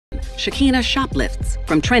Shakina shoplifts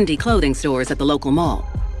from trendy clothing stores at the local mall.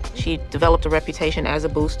 She developed a reputation as a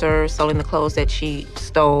booster, selling the clothes that she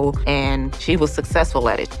stole, and she was successful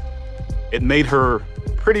at it. It made her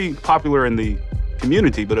pretty popular in the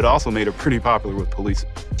community, but it also made her pretty popular with police.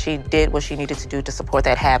 She did what she needed to do to support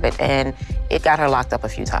that habit, and it got her locked up a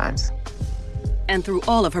few times. And through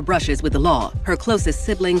all of her brushes with the law, her closest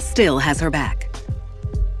sibling still has her back.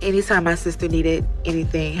 Anytime my sister needed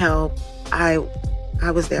anything, help, I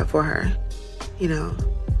was there for her. You know,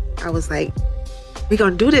 I was like, we're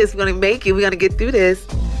gonna do this, we're gonna make it, we're gonna get through this.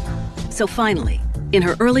 So finally, in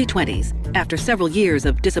her early 20s, after several years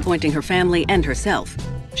of disappointing her family and herself,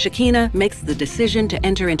 Shakina makes the decision to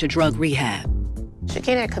enter into drug rehab.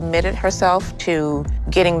 Shakina committed herself to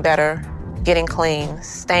getting better, getting clean,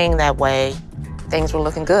 staying that way. Things were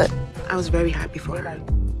looking good. I was very happy for her.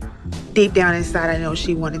 Deep down inside, I know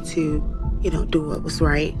she wanted to, do what was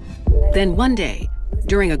right. Then one day,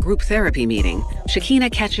 during a group therapy meeting,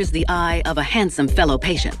 Shakina catches the eye of a handsome fellow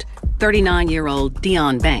patient, 39-year-old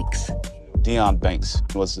Dion Banks. Dion Banks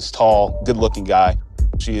was this tall, good-looking guy.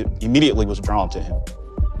 She immediately was drawn to him.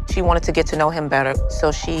 She wanted to get to know him better,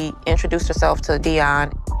 so she introduced herself to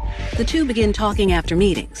Dion. The two begin talking after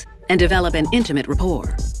meetings and develop an intimate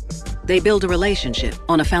rapport. They build a relationship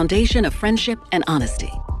on a foundation of friendship and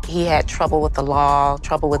honesty. He had trouble with the law,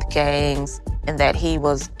 trouble with gangs, and that he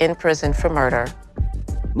was in prison for murder.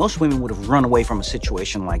 Most women would have run away from a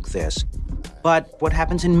situation like this. But what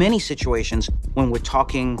happens in many situations when we're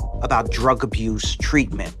talking about drug abuse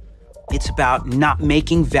treatment, it's about not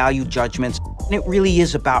making value judgments, and it really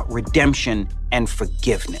is about redemption and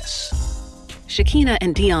forgiveness. Shakina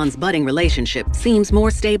and Dion's budding relationship seems more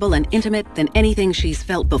stable and intimate than anything she's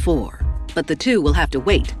felt before. But the two will have to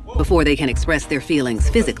wait before they can express their feelings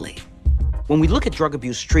physically. When we look at drug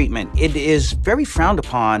abuse treatment, it is very frowned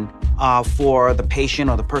upon for the patient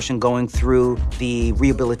or the person going through the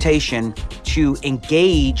rehabilitation to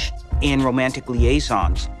engage in romantic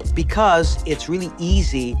liaisons, because it's really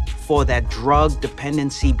easy for that drug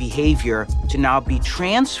dependency behavior to now be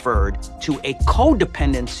transferred to a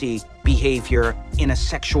codependency behavior in a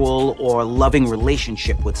sexual or loving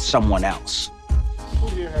relationship with someone else.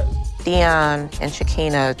 Dion and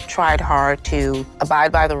Shakina tried hard to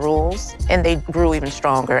abide by the rules, and they grew even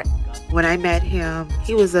stronger. When I met him,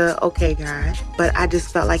 he was a okay guy, but I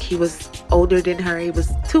just felt like he was older than her. He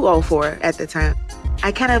was too old for her at the time.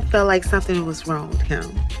 I kind of felt like something was wrong with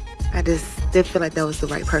him. I just didn't feel like that was the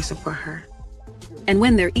right person for her. And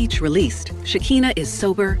when they're each released, Shakina is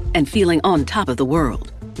sober and feeling on top of the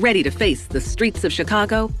world, ready to face the streets of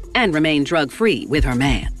Chicago and remain drug-free with her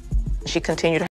man. She continued